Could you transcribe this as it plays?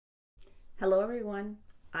Hello everyone,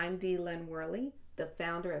 I'm Dee Lynn Worley, the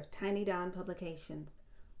founder of Tiny Dawn Publications,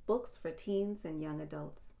 books for teens and young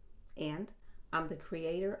adults, and I'm the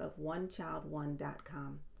creator of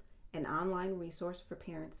OneChild1.com, an online resource for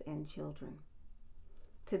parents and children.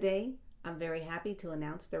 Today, I'm very happy to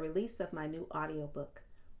announce the release of my new audiobook,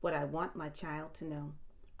 What I Want My Child to Know,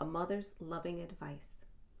 A Mother's Loving Advice.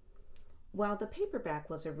 While the paperback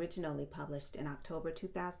was originally published in October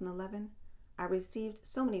 2011, I received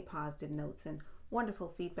so many positive notes and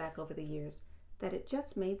wonderful feedback over the years that it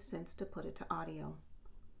just made sense to put it to audio.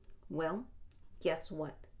 Well, guess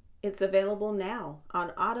what? It's available now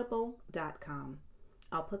on Audible.com.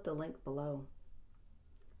 I'll put the link below.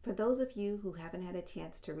 For those of you who haven't had a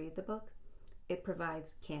chance to read the book, it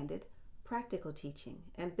provides candid, practical teaching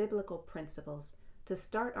and biblical principles to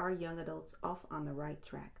start our young adults off on the right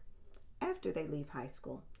track after they leave high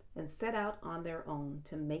school and set out on their own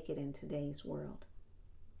to make it in today's world.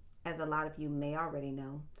 As a lot of you may already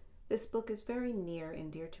know, this book is very near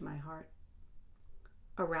and dear to my heart.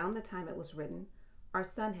 Around the time it was written, our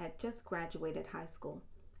son had just graduated high school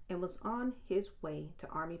and was on his way to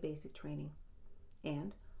Army basic training.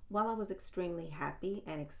 And while I was extremely happy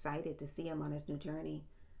and excited to see him on his new journey,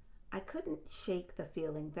 I couldn't shake the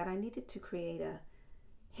feeling that I needed to create a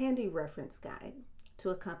handy reference guide to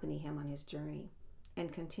accompany him on his journey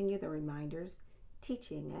and continue the reminders,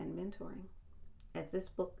 teaching, and mentoring, as this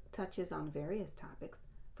book touches on various topics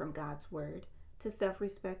from God's Word to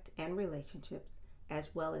self-respect and relationships,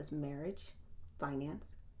 as well as marriage,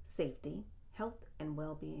 finance, safety, health and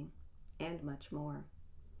well-being, and much more.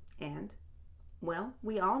 And, well,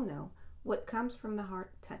 we all know what comes from the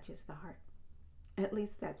heart touches the heart. At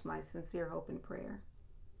least that's my sincere hope and prayer.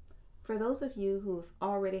 For those of you who've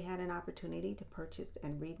already had an opportunity to purchase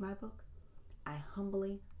and read my book, I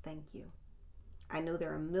humbly thank you. I know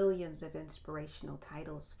there are millions of inspirational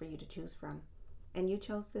titles for you to choose from, and you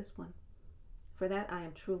chose this one. For that, I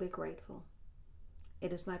am truly grateful.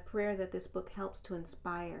 It is my prayer that this book helps to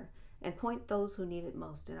inspire and point those who need it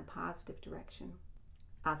most in a positive direction.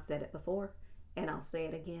 I've said it before, and I'll say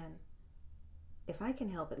it again. If I can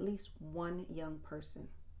help at least one young person,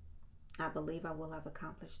 I believe I will have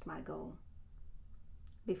accomplished my goal.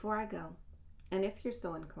 Before I go, and if you're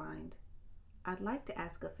so inclined, I'd like to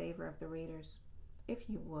ask a favor of the readers. If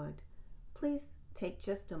you would, please take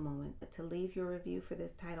just a moment to leave your review for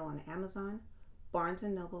this title on Amazon, Barnes &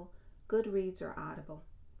 Noble, Goodreads, or Audible.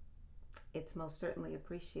 It's most certainly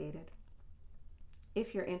appreciated.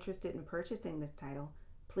 If you're interested in purchasing this title,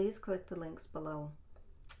 please click the links below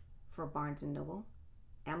for Barnes & Noble,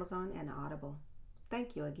 Amazon, and Audible.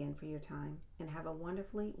 Thank you again for your time, and have a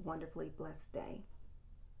wonderfully, wonderfully blessed day.